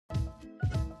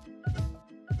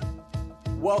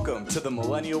Welcome to the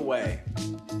Millennial Way.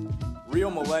 Real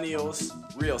millennials,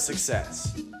 real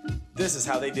success. This is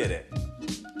how they did it.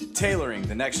 Tailoring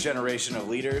the next generation of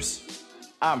leaders.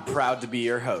 I'm proud to be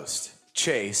your host,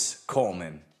 Chase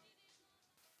Coleman.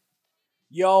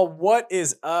 Y'all, what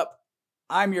is up?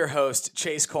 I'm your host,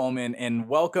 Chase Coleman, and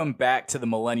welcome back to the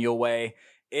Millennial Way.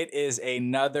 It is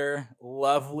another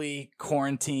lovely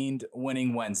quarantined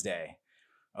winning Wednesday.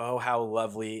 Oh, how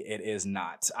lovely it is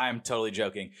not. I'm totally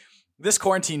joking. This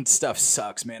quarantine stuff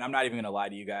sucks, man. I'm not even going to lie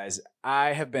to you guys.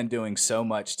 I have been doing so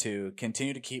much to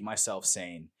continue to keep myself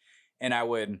sane. And I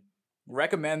would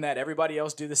recommend that everybody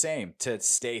else do the same to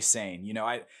stay sane. You know,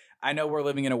 I know we're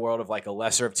living in a world of like a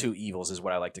lesser of two evils is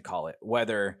what I like to call it.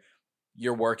 Whether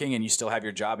you're working and you still have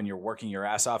your job and you're working your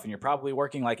ass off and you're probably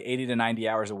working like 80 to 90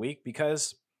 hours a week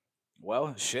because,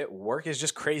 well, shit, work is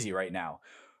just crazy right now.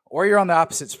 Or you're on the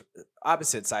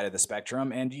opposite side of the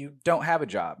spectrum and you don't have a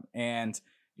job and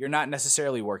you're not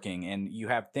necessarily working and you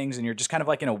have things and you're just kind of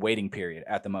like in a waiting period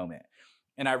at the moment.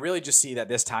 And I really just see that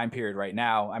this time period right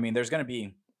now, I mean, there's going to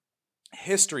be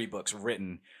history books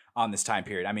written on this time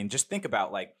period. I mean, just think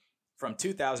about like from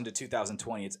 2000 to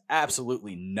 2020, it's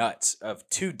absolutely nuts of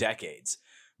 2 decades.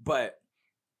 But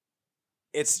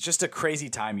it's just a crazy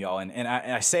time, y'all. And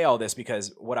I say all this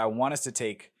because what I want us to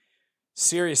take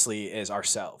seriously is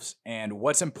ourselves and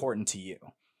what's important to you.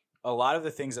 A lot of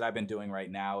the things that I've been doing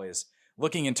right now is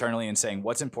looking internally and saying,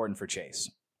 what's important for Chase?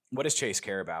 What does Chase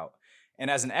care about? And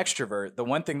as an extrovert, the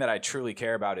one thing that I truly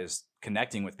care about is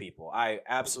connecting with people. I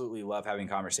absolutely love having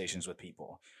conversations with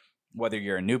people. Whether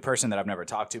you're a new person that I've never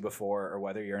talked to before, or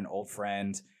whether you're an old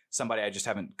friend, somebody I just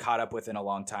haven't caught up with in a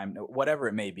long time, whatever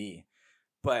it may be.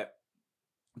 But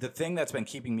the thing that's been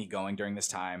keeping me going during this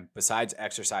time, besides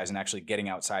exercise and actually getting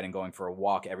outside and going for a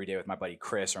walk every day with my buddy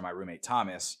Chris or my roommate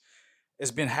Thomas,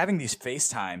 has been having these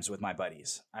FaceTimes with my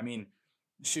buddies. I mean,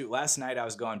 shoot, last night I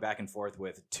was going back and forth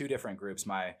with 2 different groups.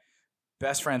 My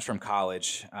best friends from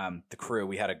college, the crew,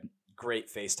 we had a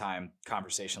great FaceTime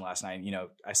conversation last night. You know,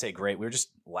 I say great. We were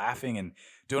just laughing and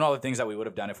doing all the things that we would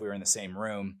have done if we were in the same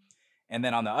room. And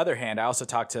then on the other hand, I also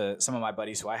talked to some of my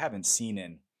buddies who I haven't seen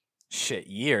in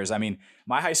years. I mean,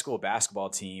 my high school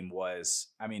basketball team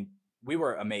we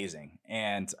were amazing.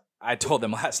 And I told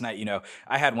them last night, you know,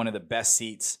 I had one of the best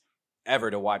seats ever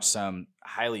to watch some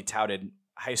highly touted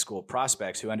high school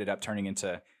prospects who ended up turning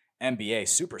into NBA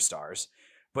superstars.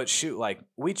 But shoot, like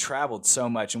we traveled so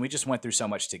much and we just went through so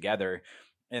much together.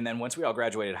 And then once we all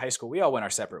graduated high school, we all went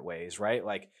our separate ways, right?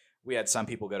 Like we had some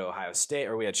people go to Ohio State,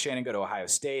 or we had Shannon go to Ohio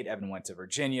State. Evan went to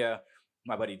Virginia.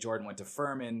 My buddy Jordan went to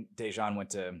Furman. Dejan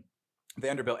went to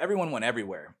Vanderbilt. Everyone went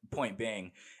everywhere, point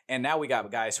being. And now we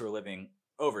got guys who are living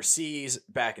overseas,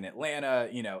 back in Atlanta,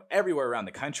 you know, everywhere around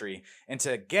the country. And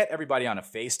to get everybody on a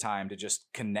FaceTime to just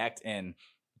connect and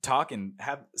talk and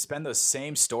spend those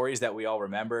same stories that we all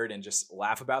remembered and just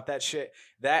laugh about that shit,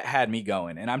 that had me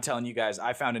going. And I'm telling you guys,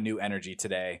 I found a new energy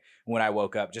today when I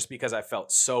woke up just because I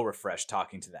felt so refreshed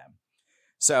talking to them.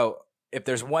 So if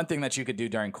there's one thing that you could do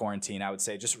during quarantine, I would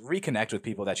say just reconnect with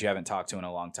people that you haven't talked to in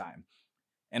a long time.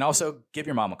 And also give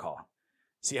your mom a call.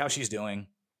 See how she's doing.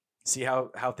 See how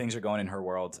things are going in her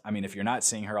world. I mean, if you're not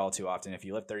seeing her all too often, if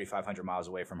you live 3,500 miles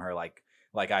away from her like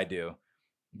I do,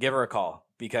 give her a call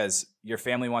because your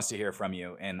family wants to hear from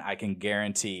you. And I can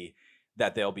guarantee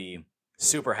that they'll be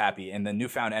super happy. And the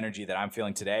newfound energy that I'm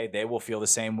feeling today, they will feel the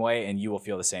same way and you will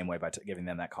feel the same way by giving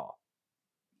them that call.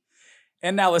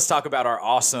 And now let's talk about our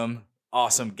awesome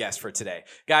guest for today.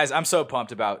 Guys, I'm so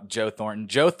pumped about Joe Thornton.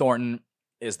 Joe Thornton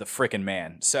is the freaking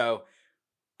man. So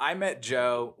I met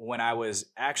Joe when I was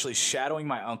actually shadowing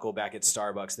my uncle back at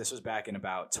Starbucks. This was back in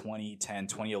about 2010,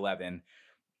 2011.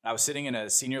 I was sitting in a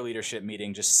senior leadership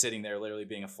meeting, just sitting there, literally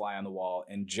being a fly on the wall.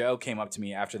 And Joe came up to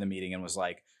me after the meeting and was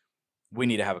like, we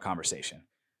need to have a conversation.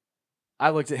 I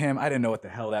looked at him. I didn't know what the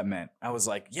hell that meant. I was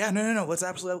like, yeah, no. Let's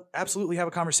absolutely have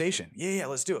a conversation. Yeah,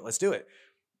 let's do it.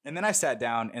 And then I sat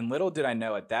down and little did I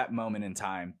know at that moment in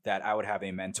time that I would have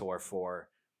a mentor for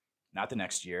not the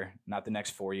next year, not the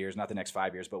next 4 years, not the next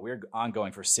 5 years, but we're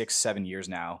ongoing for 6-7 years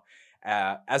now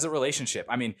as a relationship.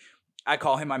 I mean, I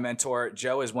call him my mentor.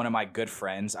 Joe is one of my good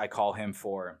friends. I call him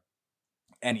for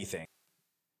anything.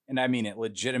 And I mean it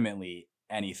legitimately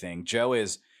anything.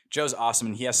 Joe's awesome.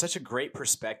 And he has such a great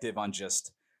perspective on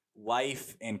just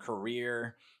life and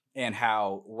career and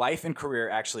how life and career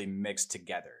actually mix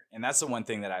together. And that's the one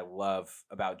thing that I love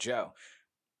about Joe.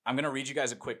 I'm going to read you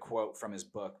guys a quick quote from his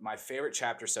book. My favorite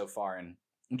chapter so far, and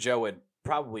Joe would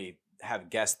probably have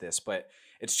guessed this, but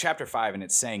it's chapter 5 and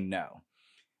it's saying no.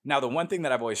 Now, the one thing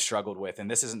that I've always struggled with,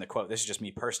 and this isn't the quote, this is just me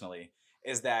personally,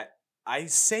 is that I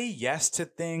say yes to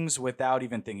things without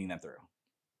even thinking them through.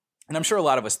 And I'm sure a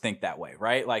lot of us think that way,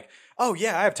 right? Like, oh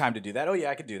yeah, I have time to do that. Oh yeah,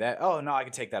 I could do that. Oh no, I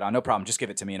can take that on. No problem. Just give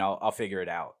it to me and I'll figure it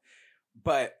out.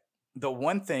 But the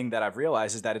one thing that I've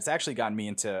realized is that it's actually gotten me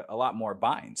into a lot more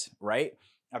binds, right?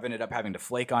 I've ended up having to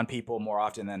flake on people more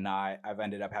often than not. I've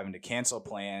ended up having to cancel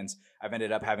plans. I've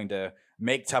ended up having to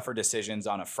make tougher decisions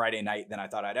on a Friday night than I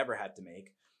thought I'd ever had to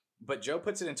make. But Joe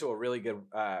puts it into a really good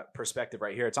perspective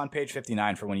right here. It's on page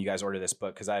 59 for when you guys order this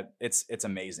book because it's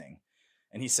amazing.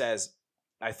 And he says,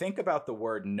 I think about the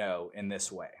word no in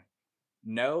this way.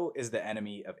 No is the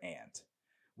enemy of and.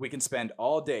 We can spend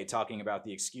all day talking about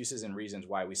the excuses and reasons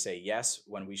why we say yes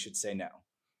when we should say no.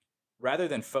 Rather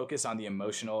than focus on the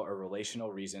emotional or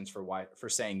relational reasons for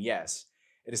saying yes,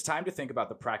 it is time to think about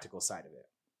the practical side of it.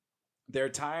 There are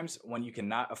times when you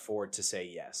cannot afford to say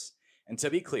yes. And to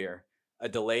be clear, a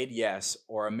delayed yes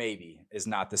or a maybe is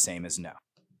not the same as no.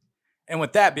 And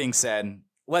with that being said,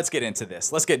 let's get into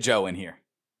this. Let's get Joe in here.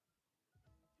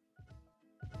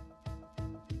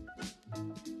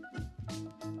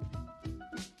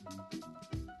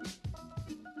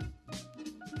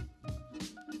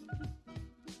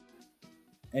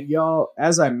 And y'all,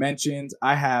 as I mentioned,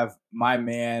 I have my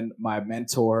man, my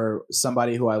mentor,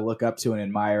 somebody who I look up to and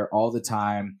admire all the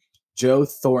time, Joe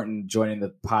Thornton, joining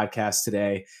the podcast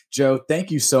today. Joe,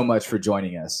 thank you so much for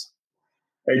joining us.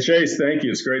 Hey, Chase, thank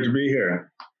you. It's great to be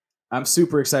here. I'm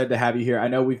super excited to have you here. I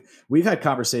know we've had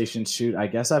conversations. Shoot, I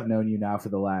guess I've known you now for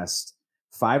the last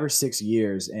 5 or 6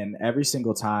 years, and every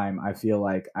single time I feel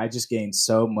like I just gained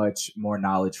so much more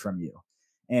knowledge from you.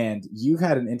 And you've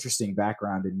had an interesting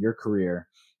background in your career.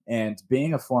 And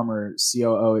being a former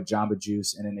COO at Jamba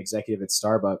Juice and an executive at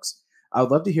Starbucks, I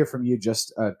would love to hear from you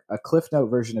just a Cliff Note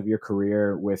version of your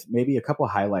career with maybe a couple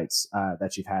highlights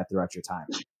that you've had throughout your time.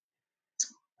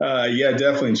 Yeah,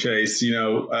 definitely, Chase.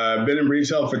 I've been in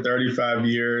retail for 35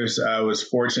 years. I was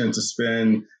fortunate to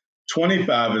spend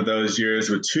 25 of those years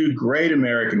with two great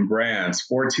American brands,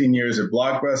 14 years at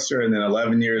Blockbuster and then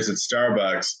 11 years at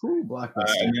Starbucks. Ooh,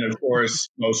 Blockbuster. And then, of course,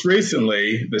 most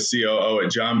recently, the COO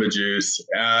at Jamba Juice.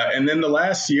 And then the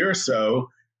last year or so,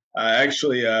 I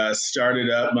actually started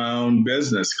up my own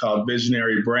business called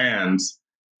Visionary Brands,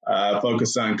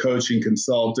 focused on coaching,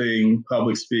 consulting,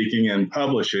 public speaking, and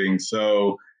publishing.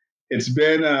 So it's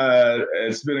been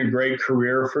a great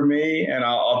career for me, and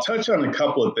I'll touch on a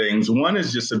couple of things. One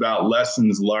is just about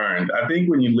lessons learned. I think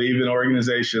when you leave an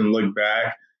organization and look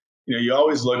back, you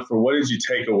always look for what did you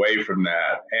take away from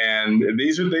that, and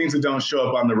these are things that don't show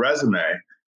up on the resume.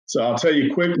 So I'll tell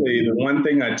you quickly, the one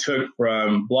thing I took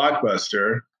from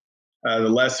Blockbuster, the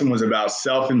lesson was about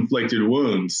self-inflicted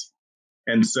wounds.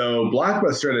 And so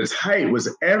Blockbuster at its height was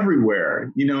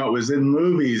everywhere. It was in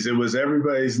movies. It was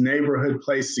everybody's neighborhood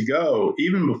place to go,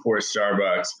 even before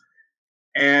Starbucks.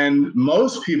 And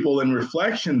most people in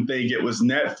reflection think it was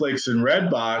Netflix and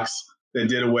Redbox that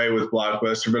did away with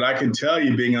Blockbuster. But I can tell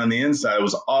you, being on the inside, it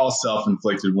was all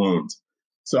self-inflicted wounds.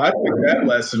 So I took that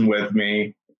lesson with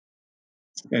me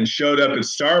and showed up at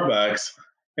Starbucks.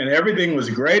 And everything was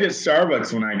great at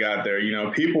Starbucks when I got there.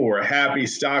 People were happy,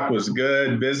 stock was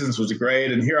good, business was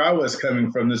great. And here I was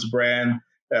coming from this brand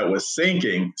that was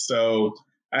sinking. So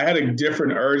I had a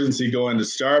different urgency going to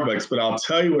Starbucks. But I'll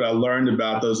tell you what I learned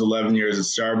about those 11 years at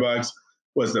Starbucks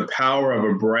was the power of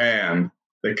a brand,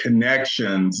 the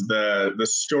connections, the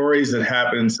stories that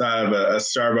happen inside of a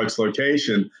Starbucks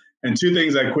location. And two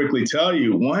things I quickly tell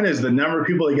you. One is the number of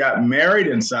people that got married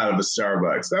inside of a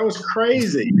Starbucks. That was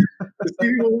crazy.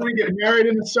 People want to get married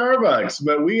in a Starbucks,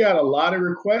 but we got a lot of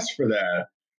requests for that.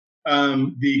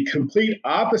 The complete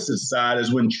opposite side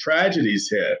is when tragedies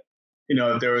hit.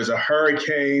 If there was a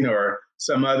hurricane or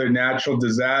some other natural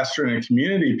disaster in a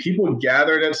community, people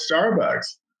gathered at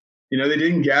Starbucks. They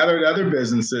didn't gather at other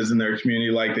businesses in their community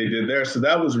like they did there. So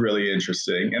that was really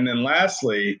interesting. And then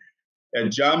lastly, at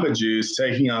Jamba Juice,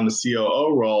 taking on the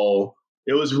COO role,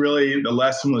 it was really, the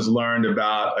lesson was learned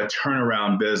about a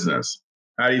turnaround business.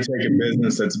 How do you take a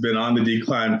business that's been on the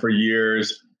decline for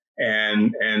years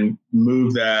and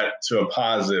move that to a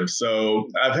positive? So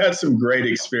I've had some great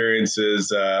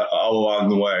experiences all along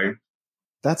the way.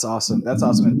 That's awesome. That's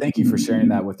awesome. And thank you for sharing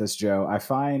that with us, Joe. I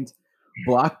find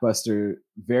Blockbuster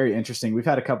very interesting. We've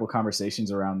had a couple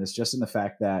conversations around this, just in the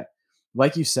fact that,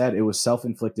 like you said, it was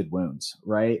self-inflicted wounds,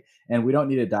 right? And we don't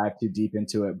need to dive too deep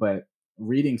into it, but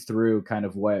reading through kind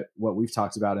of what we've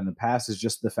talked about in the past is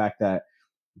just the fact that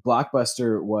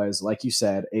Blockbuster was, like you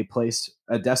said,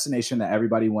 a destination that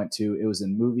everybody went to. It was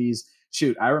in movies.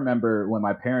 Shoot, I remember when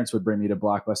my parents would bring me to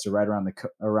Blockbuster right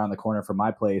around the corner from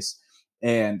my place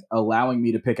and allowing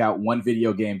me to pick out one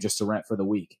video game just to rent for the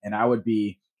week. And I would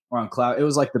be on cloud. It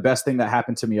was like the best thing that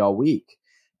happened to me all week.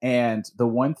 And the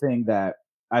one thing that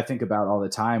I think about all the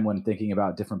time when thinking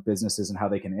about different businesses and how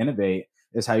they can innovate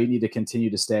is how you need to continue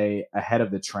to stay ahead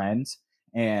of the trend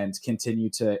and continue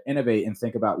to innovate and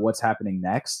think about what's happening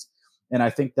next. And I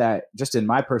think that, just in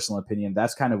my personal opinion,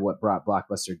 that's kind of what brought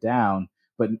Blockbuster down.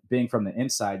 But being from the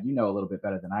inside, you know a little bit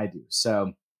better than I do.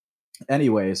 So,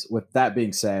 anyways, with that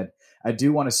being said, I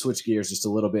do want to switch gears just a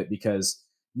little bit because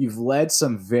you've led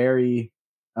some very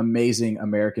amazing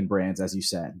American brands, as you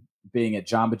said, being at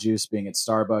Jamba Juice, being at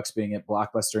Starbucks, being at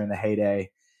Blockbuster in the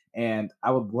heyday. And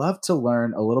I would love to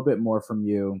learn a little bit more from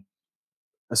you,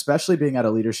 especially being at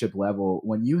a leadership level.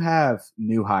 When you have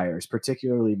new hires,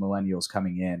 particularly millennials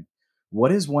coming in,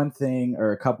 what is one thing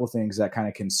or a couple things that kind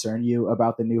of concern you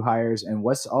about the new hires? And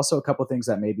what's also a couple things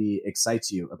that maybe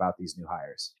excites you about these new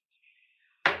hires?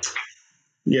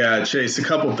 Yeah, Chase, a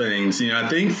couple things. I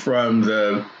think from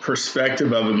the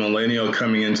perspective of a millennial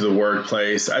coming into the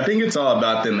workplace, I think it's all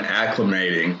about them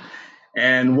acclimating.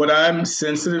 And what I'm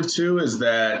sensitive to is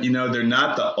that, they're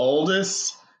not the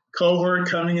oldest cohort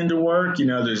coming into work.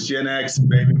 There's Gen X,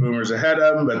 baby boomers ahead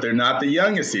of them, but they're not the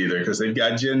youngest either because they've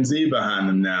got Gen Z behind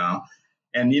them now.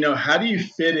 And, how do you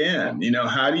fit in?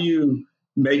 How do you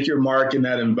make your mark in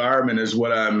that environment is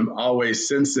what I'm always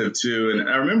sensitive to. And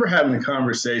I remember having a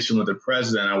conversation with the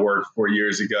president I worked for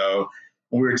years ago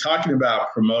when we were talking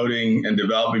about promoting and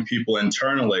developing people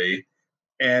internally.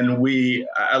 And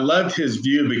I loved his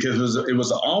view because it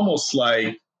was almost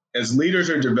like, as leaders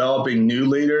are developing new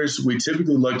leaders, we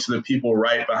typically look to the people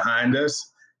right behind us.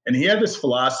 And he had this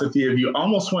philosophy of you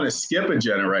almost want to skip a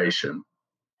generation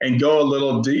and go a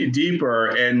little deeper.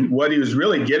 And what he was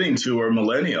really getting to are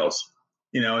millennials.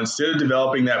 Instead of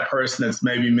developing that person that's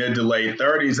maybe mid to late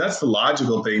 30s, that's the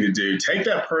logical thing to do. Take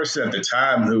that person at the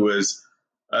time who was,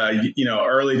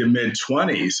 early to mid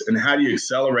 20s, and how do you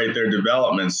accelerate their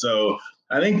development? So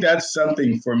I think that's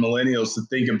something for millennials to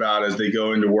think about as they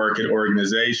go into work at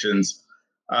organizations.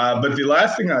 But the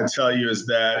last thing I'd tell you is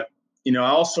that, I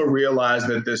also realized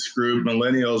that this group,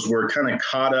 millennials, were kind of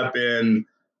caught up in,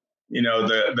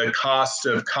 the cost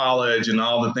of college and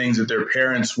all the things that their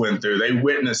parents went through. They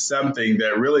witnessed something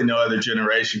that really no other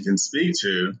generation can speak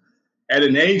to at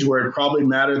an age where it probably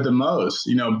mattered the most.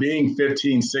 Being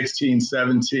 15, 16,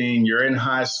 17, you're in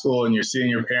high school and you're seeing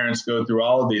your parents go through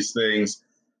all of these things.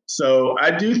 So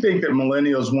I do think that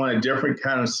millennials want a different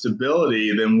kind of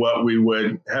stability than what we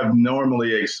would have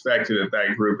normally expected at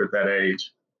that group at that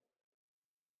age.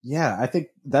 Yeah, I think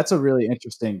that's a really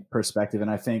interesting perspective.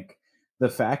 And I think the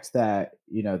fact that,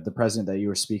 the president that you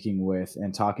were speaking with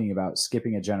and talking about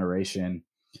skipping a generation,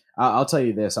 I'll tell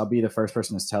you this, I'll be the first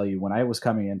person to tell you, when I was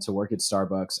coming in to work at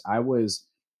Starbucks, I was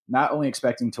not only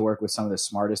expecting to work with some of the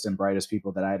smartest and brightest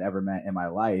people that I'd ever met in my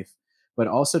life, but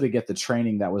also to get the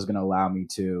training that was going to allow me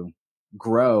to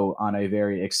grow on a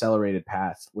very accelerated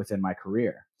path within my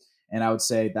career. And I would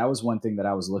say that was one thing that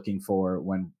I was looking for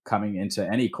when coming into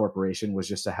any corporation, was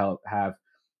just to have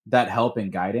that help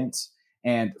and guidance,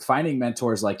 and finding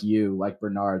mentors like you, like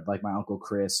Bernard, like my uncle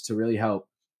Chris, to really help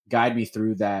guide me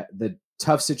through the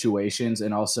tough situations,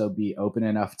 and also be open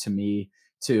enough to me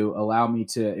to allow me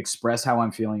to express how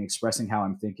I'm feeling, expressing how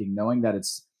I'm thinking, knowing that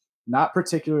it's not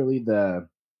particularly the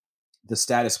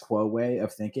status quo way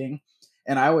of thinking.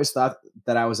 And I always thought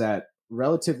that I was at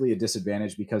relatively a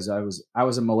disadvantage because I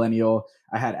was a millennial.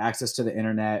 I had access to the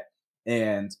internet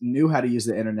and knew how to use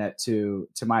the internet to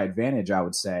my advantage, I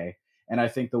would say. And I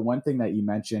think the one thing that you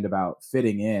mentioned about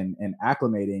fitting in and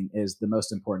acclimating is the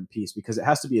most important piece, because it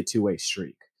has to be a two-way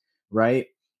streak, right?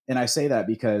 And I say that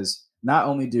because not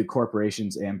only do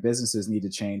corporations and businesses need to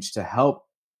change to help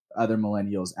other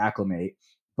millennials acclimate,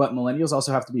 but millennials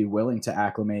also have to be willing to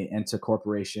acclimate into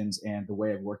corporations and the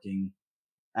way of working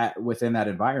within that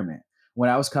environment. When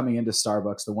I was coming into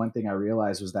Starbucks, the one thing I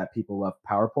realized was that people love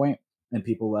PowerPoint and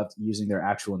people loved using their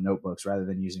actual notebooks rather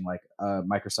than using like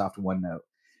Microsoft OneNote.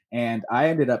 And I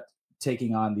ended up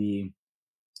taking on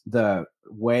the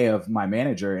way of my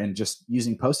manager and just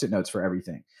using post-it notes for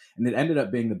everything. And it ended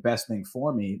up being the best thing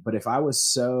for me. But if I was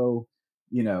so,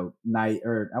 naive,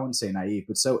 or I wouldn't say naive,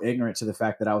 but so ignorant to the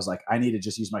fact that I was like, I need to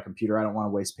just use my computer. I don't want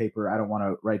to waste paper. I don't want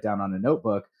to write down on a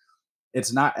notebook.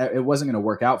 It wasn't going to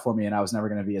work out for me. And I was never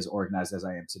going to be as organized as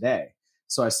I am today.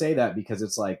 So I say that because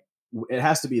it's like, it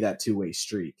has to be that two-way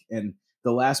streak. And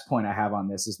the last point I have on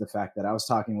this is the fact that I was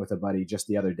talking with a buddy just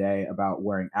the other day about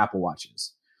wearing Apple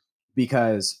Watches,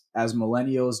 because as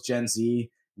millennials, Gen Z,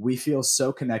 we feel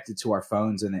so connected to our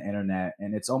phones and the internet.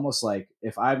 And it's almost like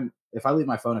if I leave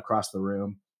my phone across the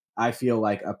room, I feel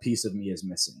like a piece of me is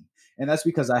missing. And that's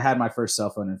because I had my first cell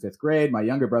phone in fifth grade. My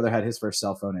younger brother had his first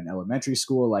cell phone in elementary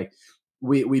school. Like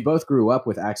we both grew up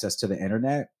with access to the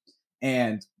internet.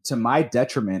 And to my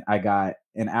detriment, I got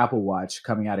an Apple Watch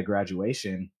coming out of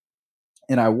graduation,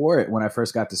 and I wore it when I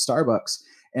first got to Starbucks.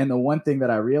 And the one thing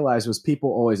that I realized was people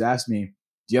always ask me,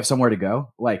 "Do you have somewhere to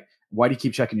go? Like, why do you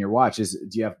keep checking your watch? Do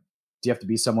you have to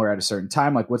be somewhere at a certain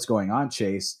time? Like, what's going on,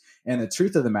 Chase?" And the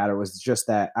truth of the matter was just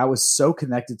that I was so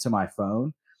connected to my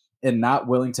phone and not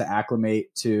willing to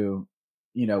acclimate to,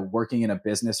 working in a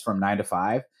business from 9 to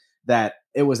 5, that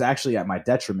it was actually at my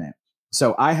detriment.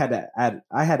 So I had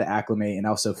to acclimate and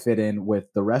also fit in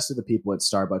with the rest of the people at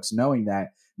Starbucks, knowing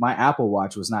that my Apple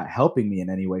Watch was not helping me in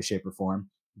any way, shape, or form,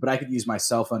 but I could use my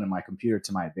cell phone and my computer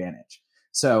to my advantage.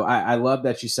 So I love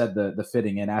that you said the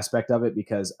fitting in aspect of it,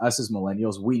 because us as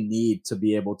millennials, we need to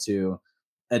be able to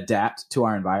adapt to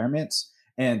our environments.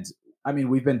 And I mean,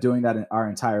 we've been doing that in our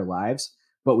entire lives,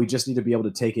 but we just need to be able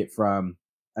to take it from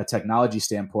a technology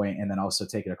standpoint and then also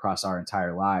take it across our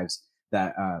entire lives.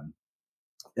 That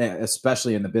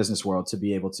especially in the business world, to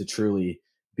be able to truly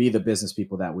be the business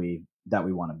people that we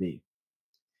want to be.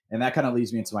 And that kind of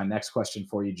leads me into my next question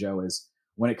for you, Joe, is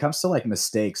when it comes to like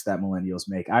mistakes that millennials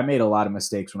make. I made a lot of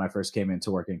mistakes when I first came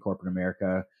into work in corporate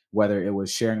America, whether it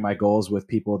was sharing my goals with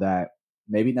people that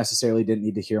maybe necessarily didn't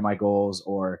need to hear my goals,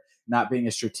 or not being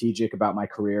as strategic about my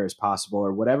career as possible,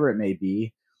 or whatever it may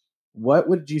be. What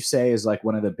would you say is like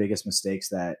one of the biggest mistakes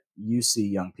that you see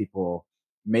young people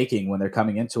making when they're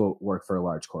coming into work for a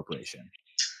large corporation?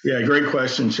 Yeah, great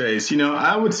question, Chase.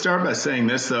 I would start by saying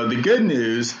this, though. The good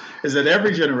news is that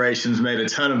every generation's made a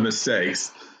ton of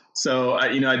mistakes. So,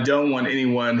 I don't want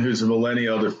anyone who's a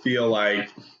millennial to feel like,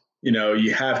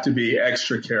 you have to be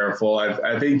extra careful.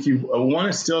 I think you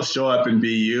want to still show up and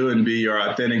be you and be your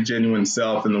authentic, genuine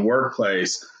self in the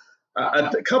workplace. A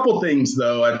couple things,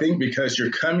 though, I think because you're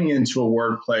coming into a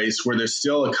workplace where there's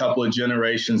still a couple of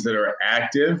generations that are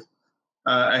active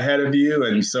ahead of you.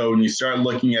 And so when you start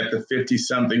looking at the 50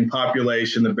 something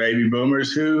population, the baby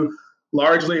boomers, who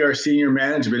largely are senior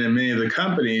management in many of the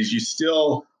companies, you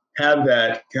still have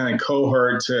that kind of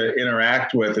cohort to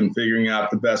interact with and figuring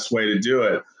out the best way to do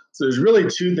it. So there's really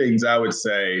two things I would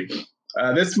say.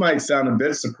 This might sound a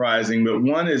bit surprising, but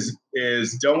one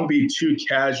is don't be too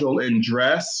casual in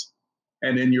dress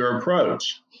and in your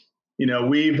approach.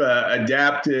 We've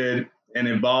adapted and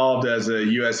evolved as a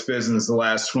U.S. business the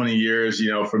last 20 years,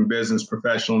 from business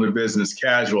professional to business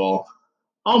casual,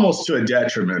 almost to a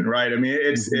detriment, right? I mean,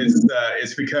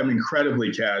 it's become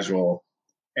incredibly casual,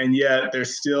 and yet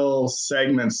there's still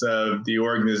segments of the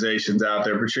organizations out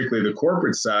there, particularly the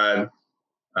corporate side,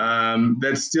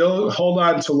 that still hold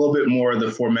on to a little bit more of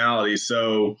the formality.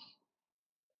 So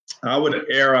I would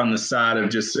err on the side of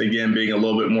just, again, being a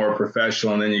little bit more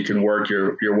professional, and then you can work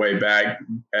your way back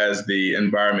as the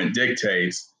environment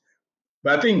dictates.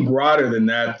 But I think broader than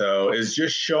that, though, is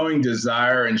just showing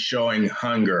desire and showing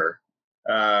hunger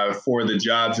for the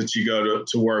jobs that you go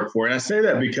to work for. And I say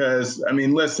that because, I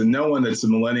mean, listen, no one that's a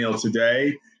millennial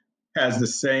today has the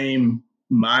same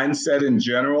mindset in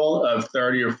general of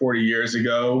 30 or 40 years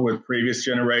ago with previous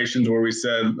generations, where we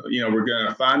said, we're going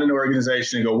to find an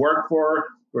organization to go work for.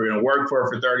 We're going to work for it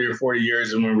for 30 or 40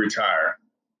 years and we'll retire.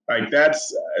 Like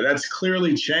that's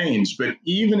clearly changed. But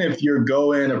even if your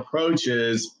go-in approach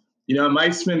is, it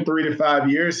might spend 3 to 5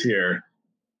 years here,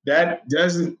 that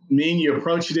doesn't mean you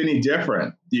approach it any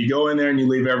different. You go in there and you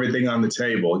leave everything on the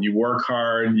table. You work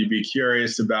hard, you be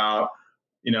curious about,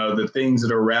 the things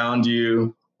that are around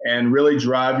you, and really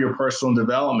drive your personal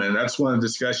development. That's one of the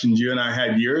discussions you and I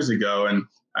had years ago. And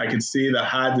I could see the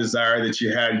high desire that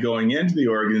you had going into the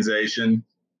organization.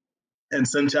 And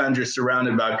sometimes you're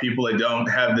surrounded by people that don't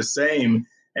have the same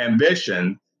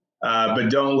ambition, but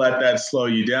don't let that slow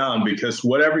you down, because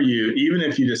even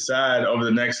if you decide over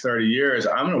the next 30 years,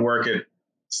 I'm going to work at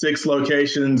 6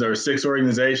 locations or 6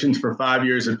 organizations for 5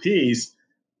 years apiece,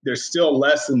 there's still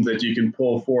lessons that you can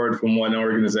pull forward from one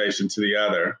organization to the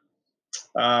other.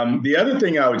 The other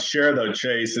thing I would share, though,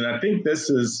 Chase, and I think this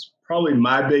is probably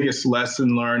my biggest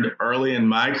lesson learned early in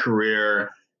my career,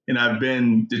 and I've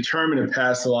been determined to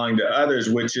pass along to others,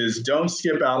 which is don't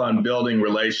skip out on building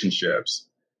relationships.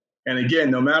 And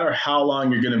again, no matter how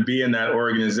long you're going to be in that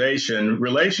organization,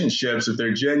 relationships, if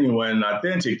they're genuine and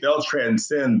authentic, they'll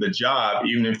transcend the job,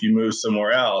 even if you move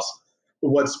somewhere else. But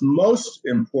what's most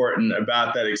important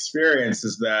about that experience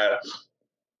is that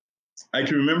I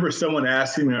can remember someone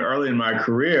asking me early in my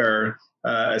career,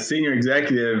 a senior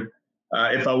executive,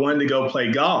 if I wanted to go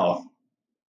play golf.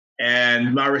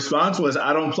 And my response was,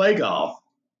 I don't play golf.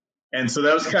 And so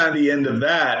that was kind of the end of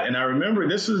that. And I remember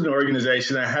this was an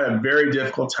organization I had a very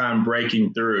difficult time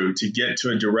breaking through to get to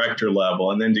a director level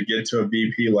and then to get to a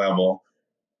VP level.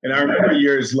 And I remember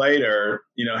years later,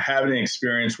 having an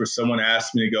experience where someone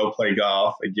asked me to go play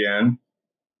golf again.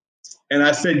 And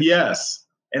I said, yes.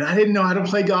 And I didn't know how to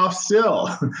play golf still.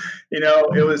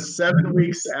 It was 7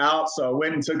 weeks out. So I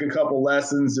went and took a couple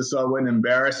lessons just so I wouldn't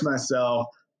embarrass myself.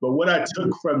 But what I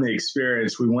took from the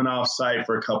experience, we went off site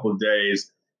for a couple of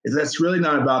days, is that's really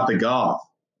not about the golf.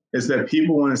 It's that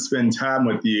people want to spend time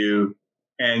with you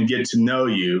and get to know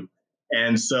you.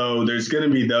 And so there's going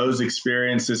to be those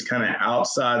experiences kind of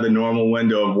outside the normal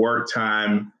window of work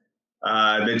time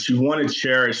that you want to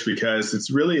cherish because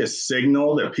it's really a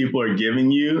signal that people are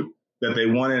giving you that they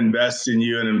want to invest in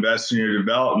you and invest in your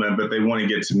development, but they want to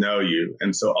get to know you.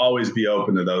 And so always be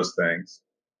open to those things.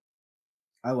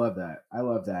 I love that. I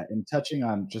love that. And touching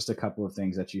on just a couple of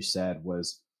things that you said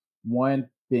was one,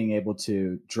 being able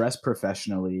to dress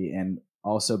professionally and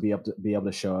also be able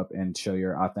to show up and show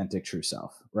your authentic true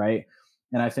self, right?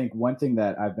 And I think one thing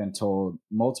that I've been told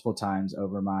multiple times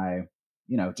over my,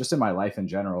 just in my life in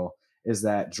general, is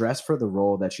that dress for the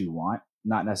role that you want,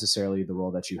 not necessarily the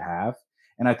role that you have.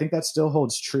 And I think that still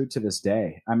holds true to this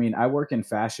day. I mean, I work in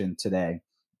fashion today,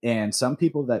 and some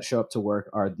people that show up to work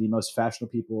are the most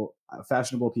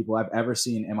fashionable people I've ever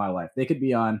seen in my life. They could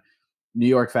be on New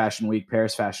York Fashion Week,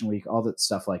 Paris Fashion Week, all that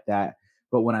stuff like that.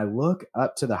 But when I look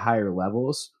up to the higher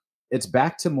levels, it's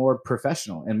back to more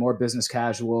professional and more business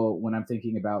casual when I'm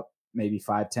thinking about maybe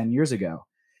 5, 10 years ago.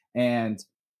 And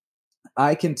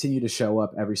I continue to show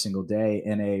up every single day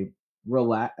in a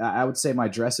I would say my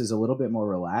dress is a little bit more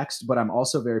relaxed, but I'm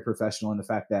also very professional in the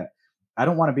fact that I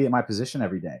don't want to be at my position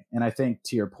every day. And I think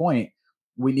to your point,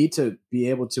 we need to be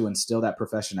able to instill that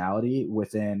professionality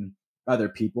within other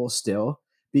people still,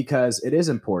 because it is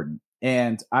important.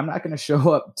 And I'm not going to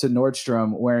show up to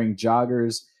Nordstrom wearing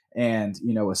joggers and,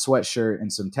 a sweatshirt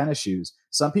and some tennis shoes.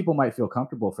 Some people might feel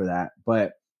comfortable for that,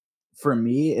 but for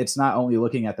me, it's not only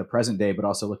looking at the present day, but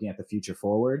also looking at the future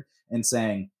forward and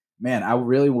saying, man, I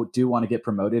really do want to get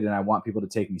promoted and I want people to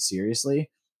take me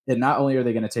seriously. And not only are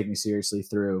they going to take me seriously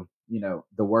through,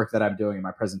 the work that I'm doing in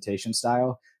my presentation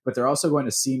style, but they're also going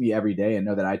to see me every day and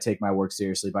know that I take my work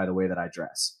seriously by the way that I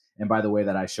dress and by the way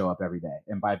that I show up every day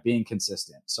and by being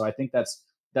consistent. So I think that's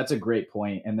a great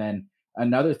point. And then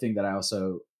another thing that I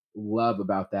also love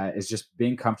about that is just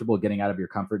being comfortable getting out of your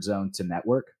comfort zone to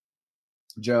network.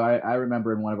 Joe, I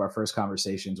remember in one of our first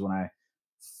conversations when I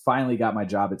finally got my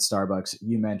job at Starbucks,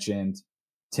 you mentioned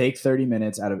take 30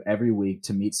 minutes out of every week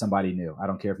to meet somebody new. I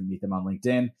don't care if you meet them on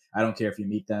LinkedIn. I don't care if you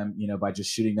meet them, by just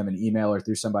shooting them an email or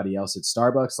through somebody else at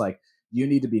Starbucks. Like, you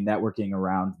need to be networking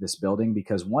around this building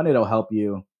because one, it'll help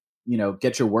you,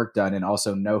 get your work done and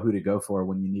also know who to go for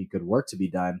when you need good work to be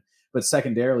done. But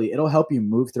secondarily, it'll help you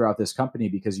move throughout this company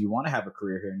because you want to have a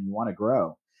career here and you want to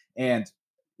grow. And,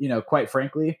 quite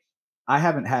frankly, I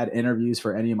haven't had interviews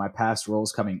for any of my past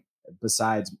roles coming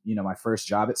besides, my first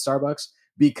job at Starbucks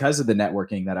because of the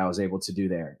networking that I was able to do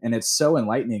there. And it's so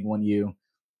enlightening when you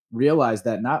realize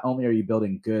that not only are you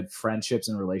building good friendships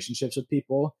and relationships with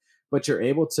people, but you're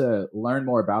able to learn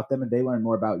more about them and they learn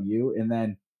more about you. And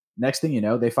then next thing you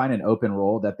know, they find an open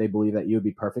role that they believe that you would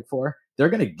be perfect for. They're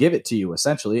going to give it to you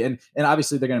essentially. And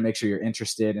obviously they're going to make sure you're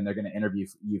interested and they're going to interview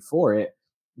you for it.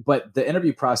 But the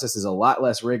interview process is a lot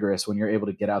less rigorous when you're able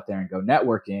to get out there and go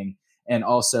networking and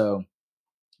also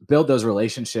build those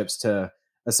relationships to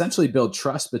essentially build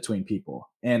trust between people.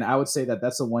 And I would say that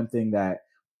that's the one thing that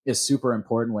is super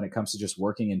important when it comes to just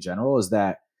working in general is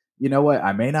that, you know what,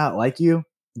 I may not like you,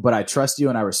 but I trust you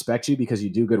and I respect you because you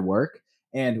do good work.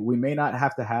 And we may not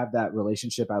have to have that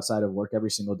relationship outside of work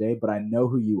every single day, but I know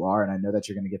who you are and I know that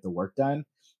you're going to get the work done.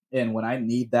 And when I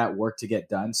need that work to get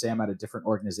done, say I'm at a different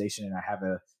organization and I have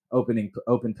a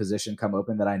open position come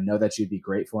open that I know that you'd be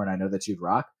great for and I know that you'd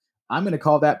rock, I'm going to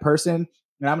call that person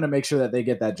and I'm going to make sure that they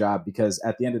get that job because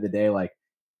at the end of the day, like,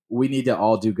 we need to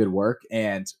all do good work,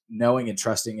 and knowing and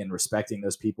trusting and respecting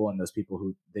those people and those people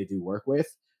who they do work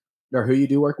with or who you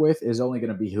do work with is only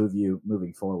going to behoove you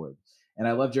moving forward. And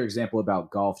I loved your example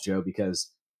about golf, Joe,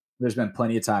 because there's been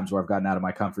plenty of times where I've gotten out of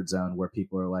my comfort zone where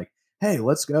people are like, hey,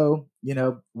 let's go,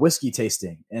 whiskey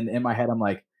tasting. And in my head, I'm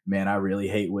like, man, I really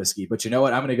hate whiskey. But you know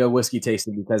what? I'm going to go whiskey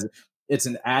tasting because it's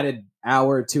an added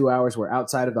hour, 2 hours. We're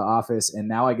outside of the office. And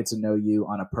now I get to know you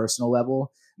on a personal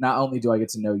level. Not only do I get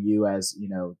to know you as,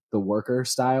 the worker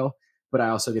style, but I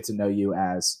also get to know you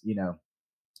as,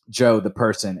 Joe, the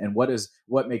person, and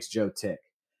what makes Joe tick.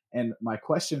 And my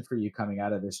question for you coming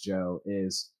out of this, Joe,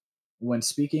 is when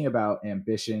speaking about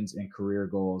ambitions and career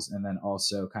goals, and then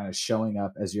also kind of showing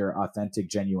up as your authentic,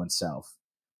 genuine self,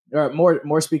 or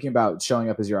more speaking about showing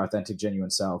up as your authentic, genuine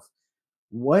self,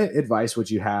 what advice would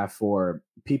you have for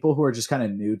people who are just kind of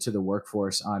new to the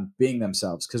workforce on being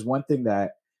themselves? Because one thing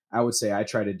that I would say I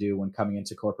try to do when coming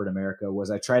into corporate America was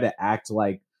I try to act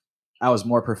like I was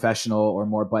more professional or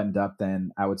more buttoned up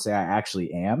than I would say I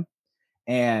actually am.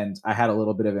 And I had a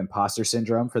little bit of imposter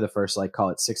syndrome for the first, like, call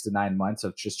it 6 to 9 months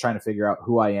of just trying to figure out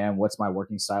who I am, what's my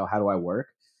working style, how do I work.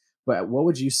 But what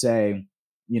would you say,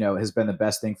 has been the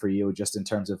best thing for you just in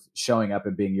terms of showing up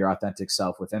and being your authentic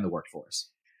self within the workforce?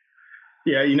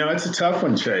 Yeah, it's a tough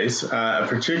one, Chase,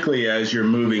 particularly as you're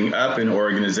moving up in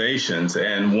organizations.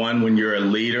 And one, when you're a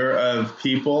leader of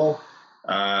people,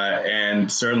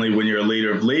 and certainly when you're a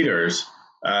leader of leaders,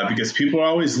 because people are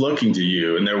always looking to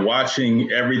you and they're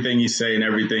watching everything you say and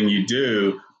everything you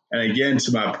do. And again,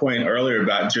 to my point earlier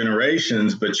about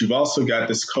generations, but you've also got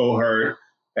this cohort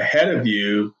ahead of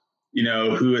you,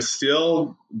 who is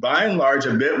still by and large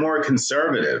a bit more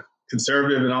conservative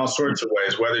in all sorts of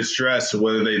ways, whether it's dress or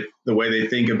the way they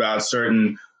think about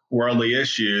certain worldly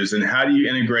issues, and how do you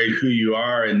integrate who you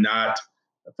are and not,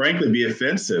 frankly, be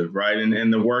offensive, right,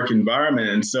 in the work environment.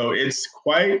 And so it's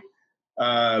quite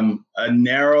a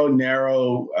narrow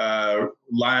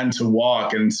line to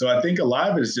walk. And so I think a lot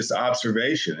of it is just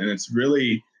observation, and it's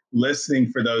really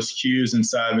listening for those cues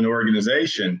inside of an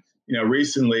organization.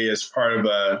 Recently, as part of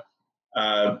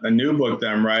a new book that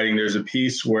I'm writing, there's a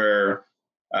piece where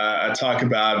I talk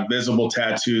about visible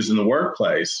tattoos in the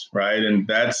workplace, right? And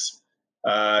that's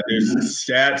there's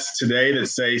stats today that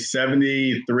say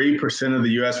 73% of the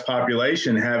U.S.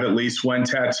 population have at least one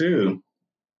tattoo.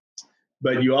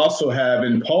 But you also have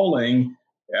in polling,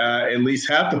 at least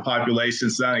half the population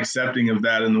is not accepting of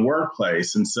that in the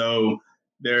workplace. And so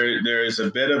there is a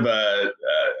bit of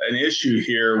an issue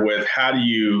here with how do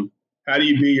you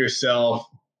be yourself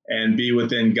and be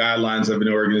within guidelines of an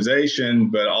organization,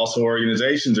 but also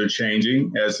organizations are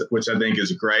changing, which I think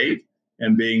is great,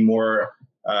 and being more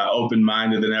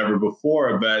open-minded than ever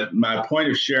before. But my point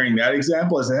of sharing that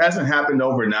example is it hasn't happened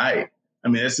overnight. I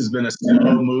mean, this has been a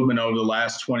slow movement over the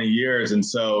last 20 years. And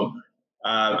so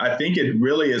I think it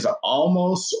really is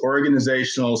almost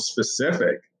organizational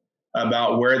specific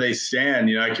about where they stand.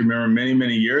 I can remember many,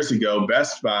 many years ago,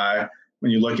 Best Buy,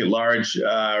 when you look at large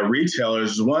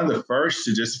retailers, is one of the first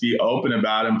to just be open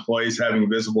about employees having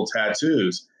visible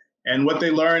tattoos. And what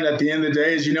they learned at the end of the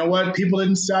day is, people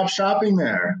didn't stop shopping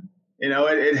there.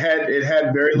 It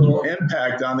had very little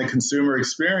impact on the consumer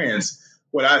experience.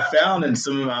 What I found in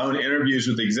some of my own interviews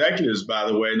with executives, by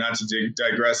the way, not to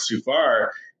digress too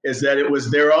far, is that it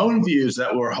was their own views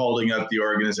that were holding up the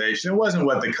organization. It wasn't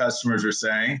what the customers were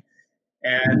saying.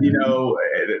 And,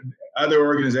 other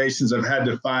organizations have had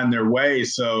to find their way.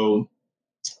 So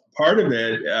part of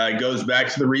it goes back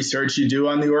to the research you do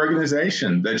on the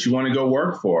organization that you want to go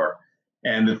work for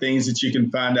and the things that you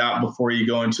can find out before you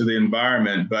go into the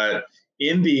environment. But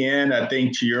in the end, I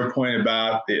think to your point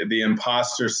about the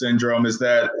imposter syndrome is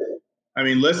that, I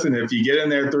mean, listen, if you get in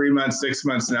there 3 months, 6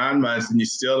 months, 9 months, and you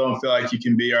still don't feel like you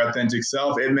can be your authentic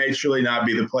self, it may truly not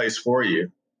be the place for you.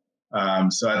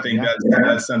 So I think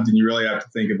that's something you really have to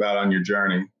think about on your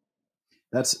journey.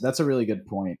 That's a really good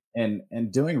point.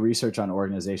 And doing research on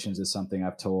organizations is something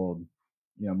I've told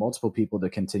multiple people to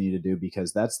continue to do,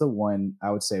 because that's the one,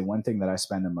 I would say, one thing that I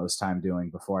spend the most time doing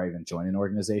before I even join an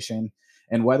organization.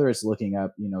 And whether it's looking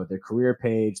up their career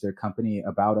page, their company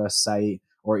about us site,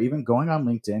 or even going on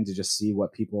LinkedIn to just see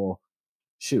what people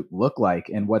look like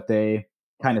and what they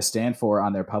kind of stand for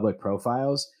on their public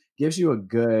profiles, gives you a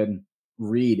good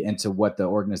read into what the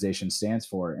organization stands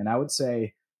for. And I would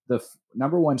say the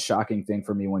number one shocking thing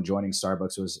for me when joining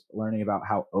Starbucks was learning about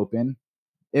how open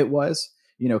it was.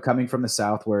 Coming from the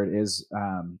South, where it is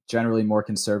generally more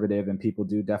conservative and people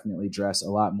do definitely dress a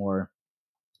lot more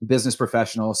business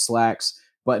professional, slacks,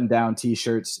 button down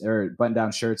t-shirts or button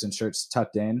down shirts and shirts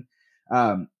tucked in.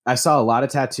 I saw a lot of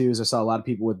tattoos. I saw a lot of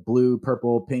people with blue,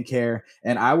 purple, pink hair.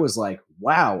 And I was like,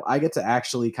 wow, I get to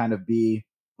actually kind of be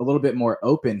a little bit more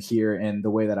open here in the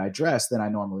way that I dress than I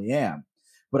normally am.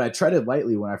 But I treaded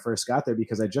lightly when I first got there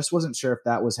because I just wasn't sure if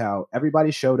that was how everybody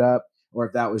showed up or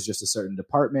if that was just a certain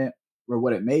department or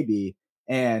what it may be.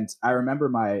 And I remember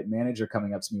my manager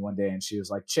coming up to me one day and she was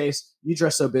like, Chase, you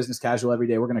dress so business casual every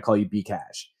day. We're going to call you B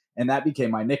Cash. And that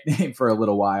became my nickname for a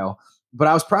little while. But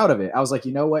I was proud of it. I was like,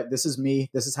 you know what? This is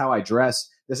me. This is how I dress.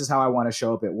 This is how I want to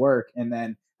show up at work. And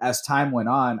then as time went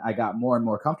on, I got more and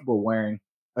more comfortable wearing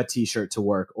a t-shirt to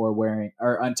work or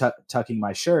untucking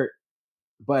my shirt.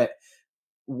 But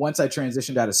once I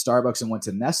transitioned out of Starbucks and went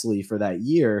to Nestle for that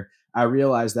year, I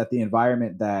realized that the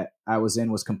environment that I was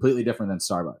in was completely different than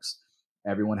Starbucks.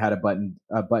 Everyone had a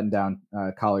button down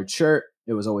collared shirt.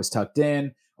 It was always tucked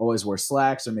in, always wore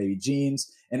slacks or maybe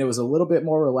jeans. And it was a little bit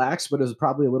more relaxed, but it was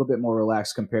probably a little bit more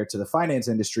relaxed compared to the finance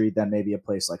industry than maybe a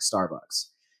place like Starbucks.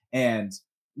 And,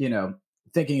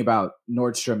 thinking about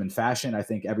Nordstrom and fashion, I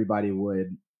think everybody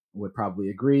would would probably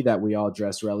agree that we all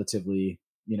dress relatively,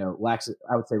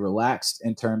 I would say relaxed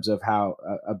in terms of how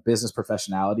a business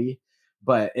professionality.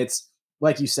 But it's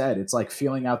like you said, it's like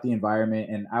feeling out the environment.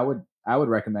 And I would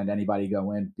recommend anybody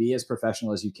go in, be as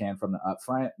professional as you can from the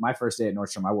upfront. My first day at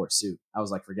Nordstrom, I wore a suit. I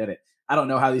was like, forget it. I don't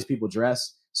know how these people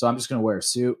dress, so I'm just going to wear a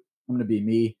suit. I'm going to be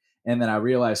me. And then I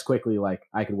realized quickly, like,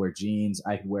 I could wear jeans,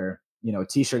 I could wear, a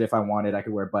t-shirt if I wanted, I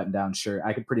could wear a button-down shirt,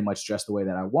 I could pretty much dress the way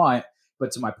that I want.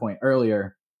 But to my point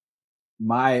earlier,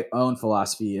 my own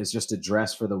philosophy is just to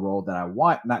dress for the role that I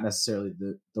want, not necessarily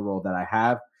the role that I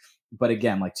have. But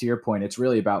again, like to your point, it's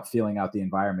really about feeling out the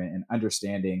environment and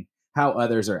understanding how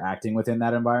others are acting within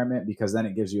that environment, because then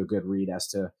it gives you a good read as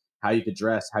to how you could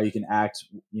dress, how you can act.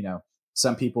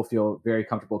 Some people feel very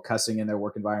comfortable cussing in their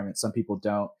work environment, some people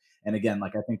don't. And again,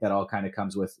 like I think that all kind of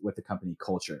comes with the company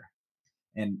culture.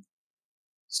 And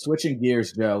switching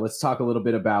gears, Joe, let's talk a little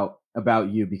bit about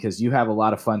you, because you have a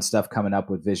lot of fun stuff coming up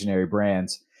with Visionary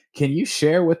Brands. Can you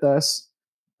share with us?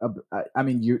 I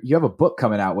mean, you have a book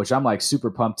coming out, which I'm like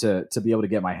super pumped to be able to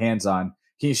get my hands on.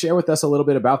 Can you share with us a little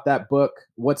bit about that book?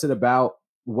 What's it about?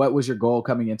 What was your goal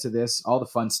coming into this? All the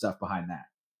fun stuff behind that.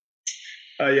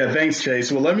 Yeah, thanks,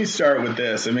 Chase. Well, let me start with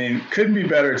this. I mean, couldn't be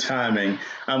better timing.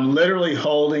 I'm literally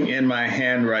holding in my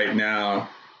hand right now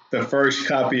the first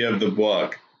copy of the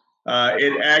book.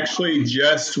 It actually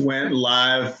just went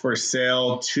live for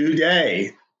sale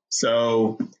today.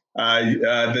 So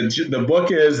the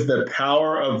book is The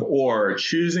Power of Or,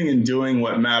 Choosing and Doing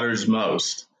What Matters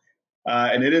Most.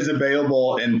 And it is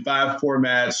available in 5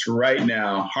 formats right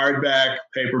now: hardback,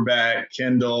 paperback,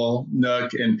 Kindle,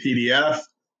 Nook, and PDF.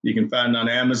 You can find it on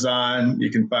Amazon. You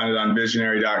can find it on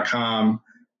visionary.com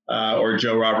or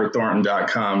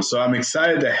joerobertthornton.com. So I'm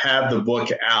excited to have the book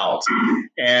out.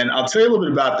 And I'll tell you a little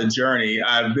bit about the journey.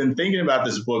 I've been thinking about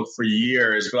this book for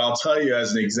years, but I'll tell you,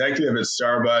 as an executive at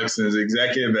Starbucks and as an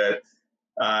executive at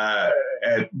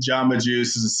Jamba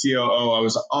Juice as a COO, I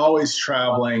was always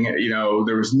traveling.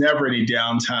 There was never any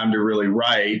downtime to really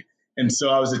write. And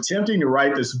so I was attempting to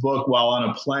write this book while on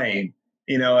a plane,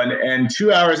 and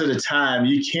 2 hours at a time,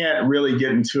 you can't really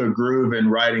get into a groove in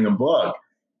writing a book.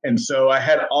 And so I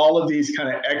had all of these kind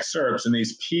of excerpts and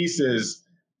these pieces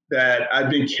that I've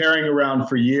been carrying around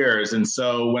for years. And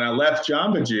so when I left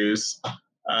Jamba Juice,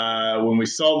 when we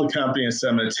sold the company, I said,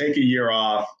 I'm going to take a year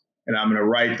off and I'm going to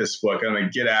write this book. I'm going to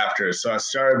get after it. So I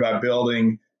started by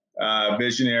building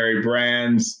Visionary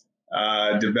Brands,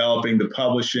 developing the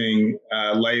publishing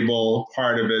label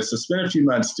part of it. So spent a few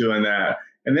months doing that.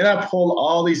 And then I pulled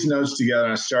all these notes together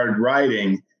and I started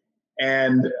writing.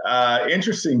 And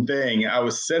interesting thing, I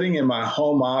was sitting in my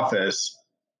home office,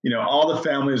 all the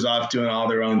family was off doing all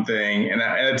their own thing. And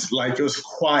it's like, it was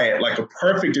quiet, like a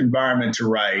perfect environment to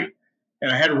write.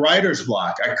 And I had writer's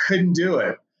block. I couldn't do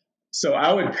it. So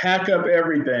I would pack up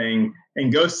everything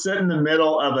and go sit in the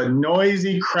middle of a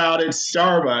noisy, crowded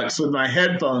Starbucks with my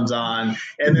headphones on,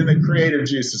 and then the creative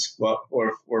juices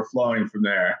were flowing from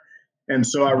there. And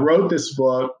so I wrote this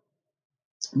book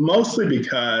mostly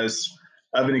because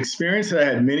of an experience that I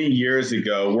had many years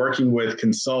ago working with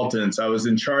consultants. I was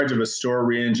in charge of a store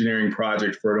reengineering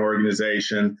project for an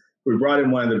organization. We brought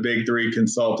in one of the big 3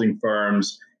 consulting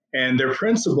firms. And their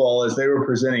principal, as they were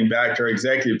presenting back to our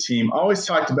executive team, always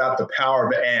talked about the power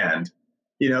of and.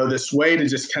 This way to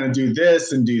just kind of do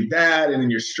this and do that. And in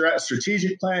your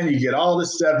strategic plan, you get all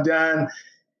this stuff done.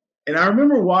 And I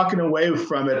remember walking away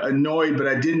from it annoyed, but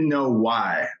I didn't know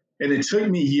why. And it took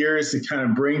me years to kind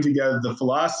of bring together the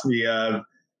philosophy of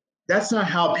that's not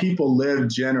how people live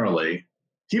generally.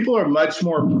 People are much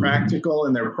more practical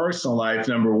in their personal life,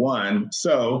 number one.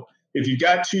 So if you've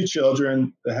got 2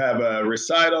 children that have a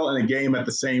recital and a game at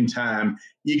the same time,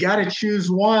 you got to choose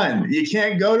one. You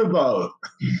can't go to both.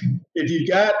 If you've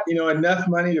got, enough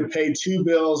money to pay 2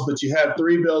 bills, but you have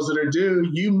 3 bills that are due,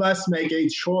 you must make a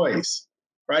choice,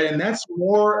 right? And that's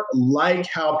more like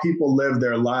how people live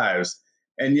their lives.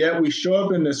 And yet we show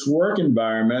up in this work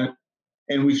environment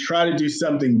and we try to do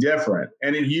something different.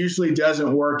 And it usually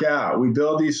doesn't work out. We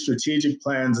build these strategic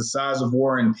plans the size of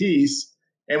War and Peace,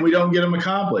 and we don't get them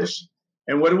accomplished.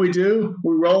 And what do?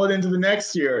 We roll it into the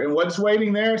next year. And what's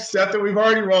waiting there? Stuff that we've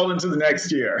already rolled into the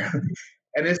next year.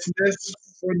 And it's this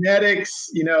phrenetics,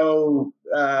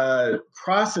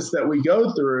 process that we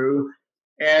go through,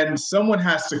 and someone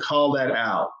has to call that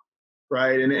out,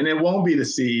 right? And it won't be the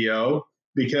CEO,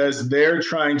 because they're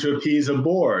trying to appease a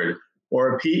board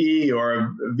or a PE or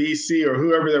a VC or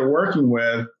whoever they're working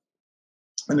with.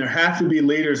 And there have to be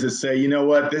leaders that say, you know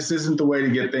what, this isn't the way to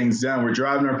get things done. We're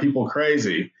driving our people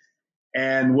crazy.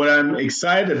 And what I'm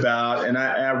excited about, and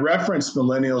I referenced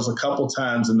millennials a couple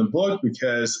times in the book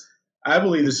because I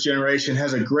believe this generation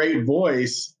has a great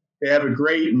voice they have a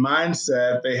great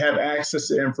mindset, they have access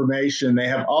to information, they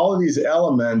have all of these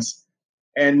elements,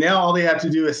 and now all they have to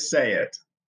do is say it.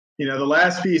 The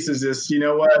last piece is this, you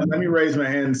know what, let me raise my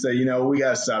hand and say, we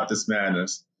got to stop this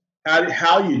madness.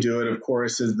 How you do it, of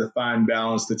course, is the fine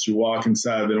balance that you walk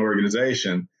inside of an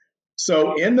organization.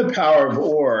 So in The Power of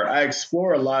Or, I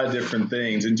explore a lot of different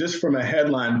things. And just from a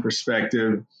headline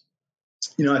perspective,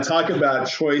 I talk about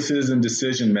choices and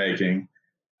decision making.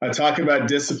 I talk about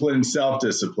discipline and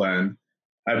self-discipline.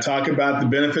 I talk about the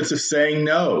benefits of saying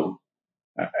no.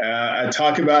 I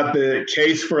talk about the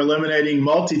case for eliminating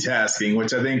multitasking,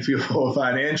 which I think people will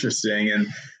find interesting. And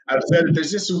I've said that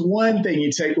there's just one thing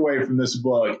you take away from this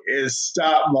book is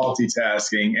stop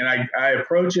multitasking. And I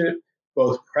approach it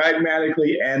both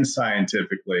pragmatically and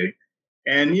scientifically.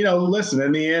 And, listen,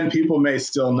 in the end, people may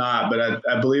still not, but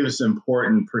I believe it's an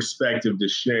important perspective to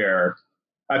share.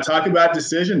 I talk about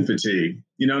decision fatigue.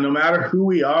 No matter who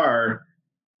we are,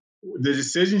 the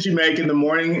decisions you make in the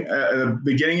morning, the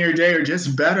beginning of your day, are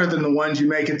just better than the ones you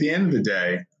make at the end of the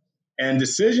day. And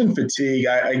decision fatigue,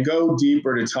 I go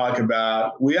deeper to talk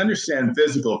about, we understand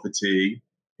physical fatigue.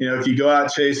 If you go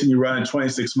out, Chase, and you run a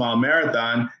 26-mile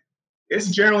marathon, it's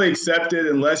generally accepted,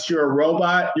 unless you're a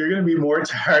robot, you're going to be more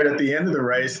tired at the end of the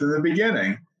race than the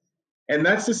beginning. And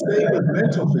that's the same with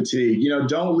mental fatigue.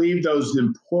 Don't leave those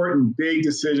important, big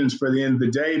decisions for the end of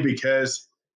the day, because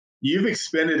you've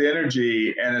expended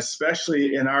energy, and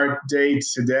especially in our day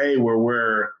today where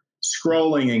we're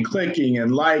scrolling and clicking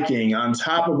and liking on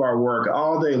top of our work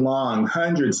all day long,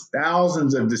 hundreds,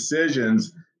 thousands of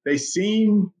decisions. They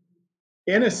seem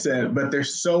innocent, but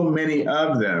there's so many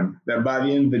of them that by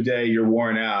the end of the day, you're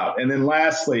worn out. And then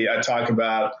lastly, I talk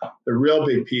about the real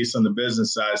big piece on the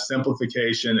business side,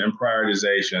 simplification and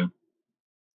prioritization.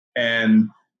 And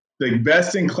the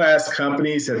best in class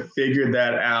companies have figured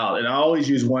that out. And I always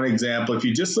use one example. If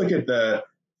you just look at the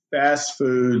fast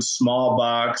food, small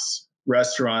box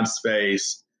restaurant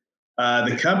space,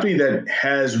 the company that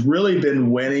has really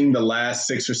been winning the last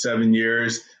 6 or 7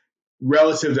 years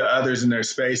relative to others in their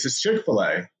space is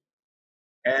Chick-fil-A.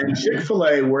 And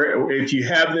Chick-fil-A, if you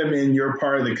have them in your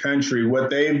part of the country, what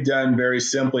they've done very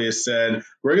simply is said,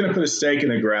 we're going to put a stake in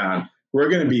the ground. We're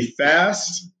going to be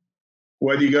fast.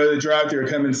 Whether you go to the drive-thru or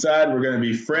come inside, we're going to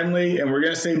be friendly, and we're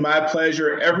going to say my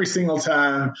pleasure every single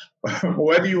time,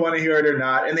 whether you want to hear it or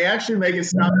not. And they actually make it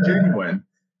sound genuine.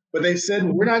 But they said,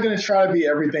 we're not going to try to be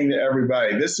everything to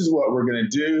everybody. This is what we're going to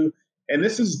do. And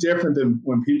this is different than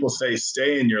when people say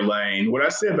stay in your lane. What I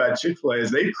say about Chick-fil-A is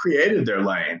they've created their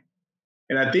lane.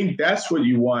 And I think that's what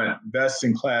you want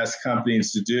best-in-class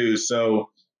companies to do. So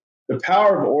The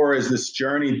Power of Or is this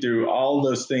journey through all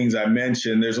those things I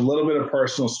mentioned. There's a little bit of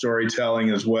personal storytelling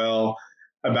as well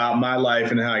about my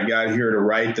life and how I got here to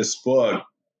write this book.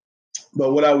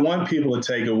 But what I want people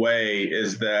to take away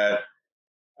is that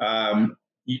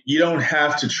you don't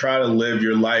have to try to live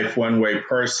your life one way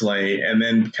personally and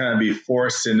then kind of be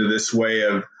forced into this way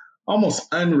of almost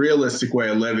unrealistic way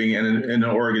of living in an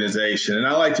organization. And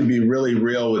I like to be really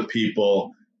real with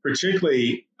people,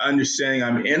 particularly understanding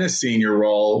I'm in a senior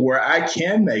role where I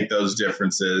can make those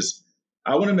differences.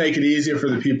 I want to make it easier for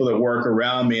the people that work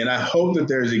around me. And I hope that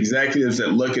there's executives that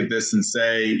look at this and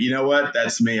say, you know what,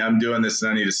 that's me. I'm doing this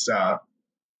and I need to stop.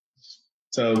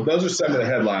 So those are some of the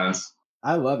headlines.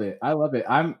 I love it. I love it.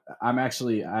 I'm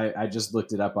actually, I just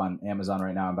looked it up on Amazon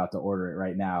right now. I'm about to order it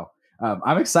right now.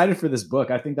 I'm excited for this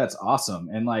book. I think that's awesome.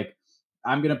 And like,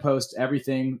 I'm going to post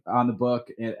everything on the book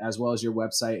as well as your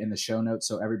website in the show notes,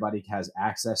 so everybody has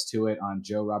access to it on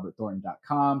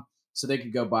joerobertthornton.com, so they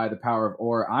can go buy The Power of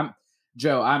Or. I'm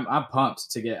pumped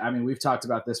to get, we've talked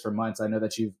about this for months. I know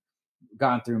that you've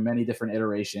gone through many different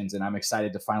iterations, and I'm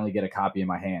excited to finally get a copy in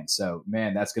my hand. So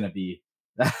man, that's going to be,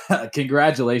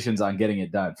 congratulations on getting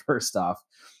it done, first off.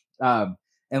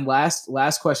 And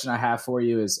last question I have for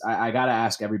you is, I got to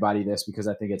ask everybody this because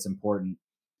I think it's important.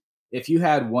 If you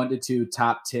had 1 to 2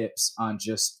 top tips on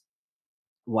just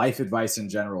life advice in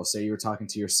general, say you were talking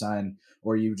to your son,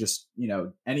 or you just,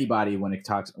 anybody when it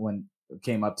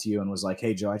came up to you and was like,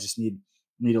 hey Joe, I just need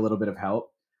a little bit of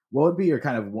help, what would be your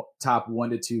kind of top 1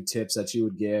 to 2 tips that you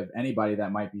would give anybody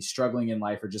that might be struggling in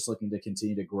life or just looking to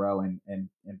continue to grow and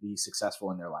be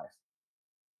successful in their life?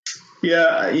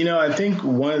 Yeah, I think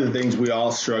one of the things we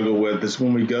all struggle with is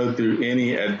when we go through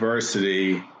any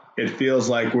adversity, it feels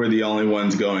like we're the only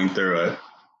ones going through it.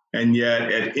 And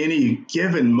yet at any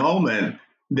given moment,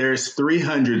 there's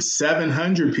 300,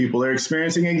 700 people that are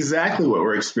experiencing exactly what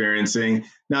we're experiencing,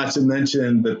 not to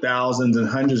mention the thousands and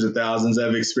hundreds of thousands that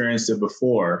have experienced it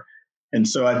before. And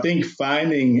so I think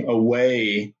finding a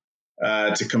way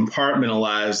to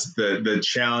compartmentalize the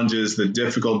challenges, the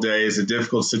difficult days, the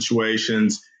difficult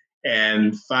situations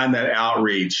and find that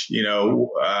outreach.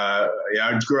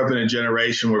 I grew up in a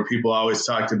generation where people always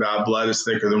talked about blood is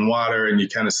thicker than water, and you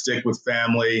kind of stick with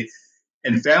family.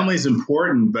 And family is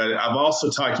important, but I've also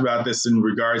talked about this in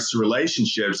regards to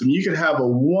relationships. I mean, you could have a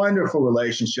wonderful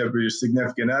relationship with your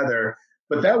significant other,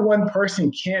 but that one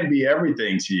person can't be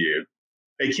everything to you.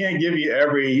 They can't give you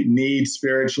every need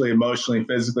spiritually, emotionally,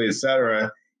 physically,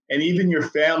 etc. And even your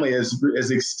family,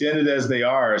 as extended as they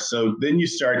are. So then you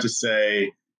start to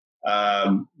say,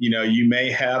 you may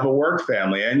have a work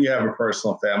family and you have a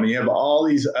personal family. You have all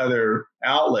these other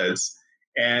outlets.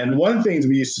 And one of the things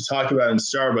we used to talk about in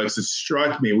Starbucks, it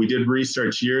struck me, we did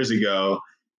research years ago,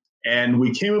 and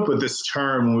we came up with this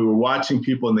term when we were watching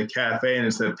people in the cafe, and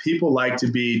it's that people like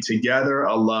to be together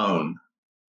alone.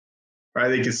 Right?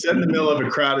 They can sit in the middle of a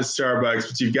crowded Starbucks,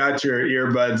 but you've got your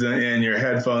earbuds in, your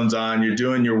headphones on, you're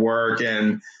doing your work,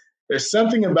 and there's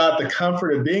something about the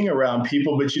comfort of being around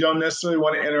people, but you don't necessarily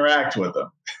want to interact with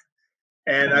them.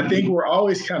 And I think we're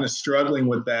always kind of struggling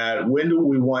with that. When do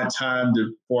we want time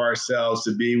for ourselves,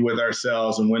 to be with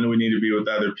ourselves, and when do we need to be with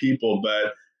other people?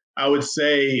 But I would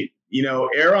say,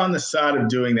 err on the side of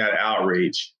doing that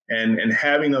outreach and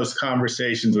having those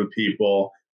conversations with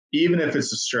people, even if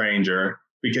it's a stranger,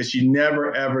 because you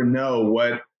never, ever know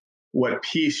what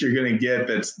piece you're going to get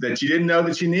that you didn't know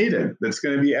that you needed, that's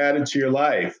going to be added to your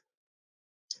life.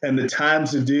 And the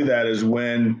times to do that is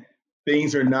when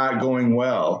things are not going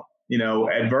well.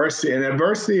 Adversity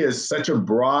is such a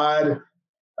broad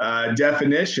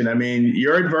definition. I mean,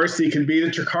 your adversity can be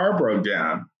that your car broke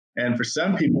down. And for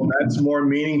some people, that's more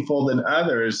meaningful than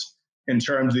others in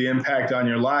terms of the impact on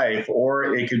your life.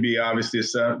 Or it could be obviously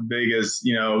as big as,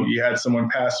 you had someone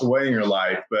pass away in your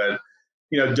life. But,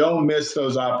 don't miss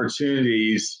those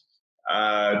opportunities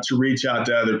to reach out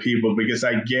to other people, because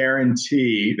I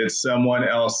guarantee that someone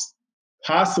else,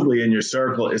 possibly in your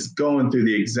circle, is going through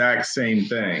the exact same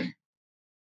thing.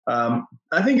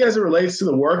 I think as it relates to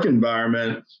the work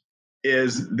environment,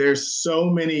 there's so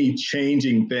many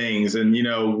changing things. And,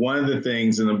 one of the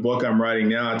things in the book I'm writing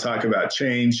now, I talk about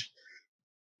change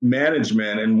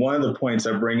management. And one of the points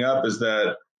I bring up is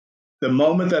that the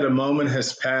moment that a moment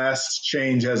has passed,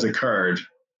 change has occurred.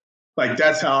 Like,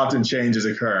 that's how often change is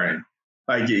occurring.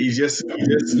 Like,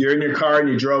 you're in your car and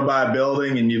you drove by a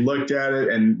building and you looked at it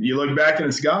and you look back and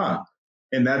it's gone.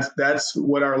 And that's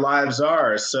what our lives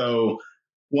are. So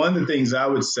one of the things I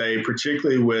would say,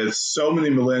 particularly with so many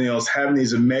millennials having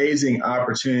these amazing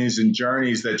opportunities and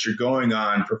journeys that you're going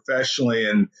on professionally,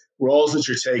 and roles that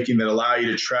you're taking that allow you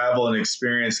to travel and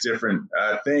experience different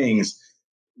things,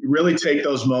 really take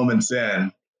those moments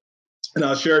in. And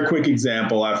I'll share a quick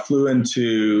example. I flew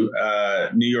into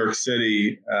New York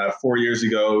City 4 years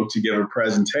ago to give a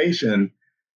presentation.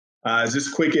 It's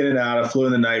just quick in and out. I flew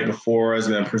in the night before. I was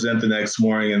going to present the next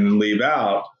morning and then leave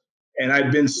out. And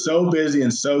I'd been so busy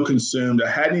and so consumed,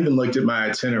 I hadn't even looked at my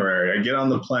itinerary. I get on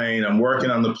the plane, I'm working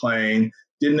on the plane,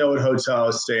 didn't know what hotel I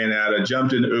was staying at. I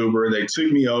jumped in Uber. They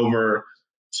took me over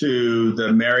to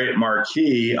the Marriott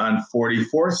Marquis on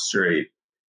 44th Street.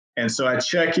 And so I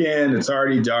check in, it's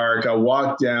already dark. I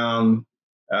walk down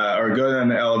or go down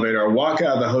the elevator. I walk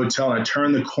out of the hotel and I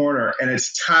turn the corner and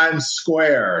it's Times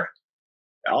Square,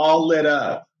 all lit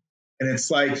up. And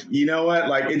it's like, you know what?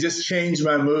 Like, it just changed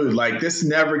my mood. Like, this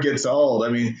never gets old. I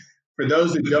mean, for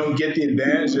those that don't get the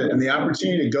advantage and the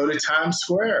opportunity to go to Times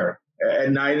Square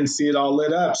at night and see it all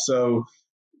lit up. So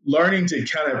learning to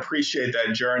kind of appreciate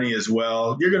that journey as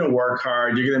well. You're going to work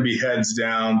hard. You're going to be heads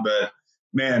down. But,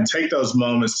 man, take those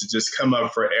moments to just come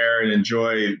up for air and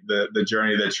enjoy the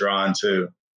journey that you're on, too.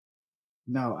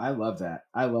 No, I love that.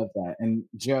 I love that. And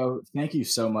Joe, thank you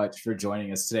so much for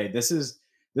joining us today. This is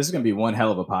going to be one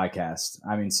hell of a podcast.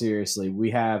 I mean, seriously,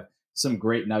 we have some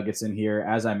great nuggets in here.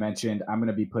 As I mentioned, I'm going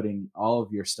to be putting all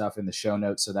of your stuff in the show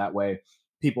notes, so that way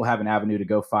people have an avenue to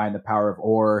go find The Power of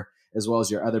Or, as well as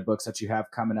your other books that you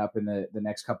have coming up in the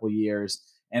next couple of years.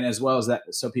 And as well as that,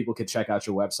 so people could check out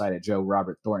your website at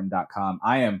joerobertthornton.com.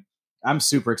 I'm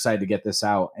super excited to get this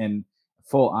out. And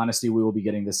full honesty, we will be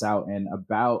getting this out in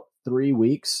about 3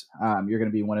 weeks. You're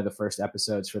going to be one of the first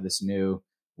episodes for this new,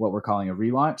 what we're calling a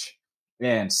relaunch.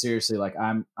 And seriously, like,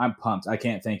 I'm pumped. I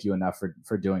can't thank you enough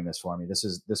for doing this for me. This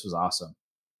was awesome.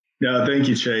 No, thank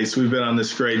you, Chase. We've been on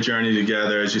this great journey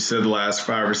together, as you said, the last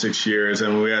 5 or 6 years,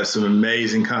 and we have some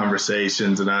amazing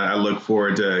conversations, and I look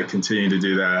forward to continuing to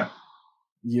do that.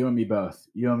 You and me both.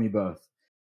 You and me both.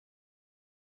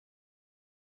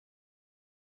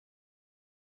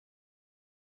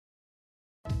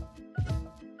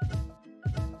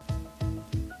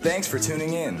 Thanks for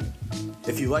tuning in.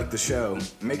 If you like the show,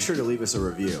 make sure to leave us a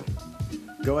review.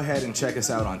 Go ahead and check us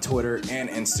out on Twitter and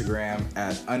Instagram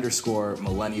at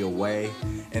 _millennialway,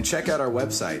 and check out our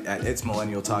website at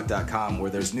itsmillennialtalk.com,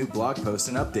 where there's new blog posts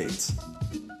and updates.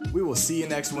 We will see you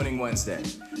next Winning Wednesday.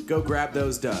 Go grab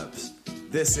those dubs.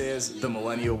 This is The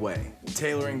Millennial Way,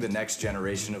 tailoring the next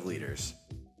generation of leaders.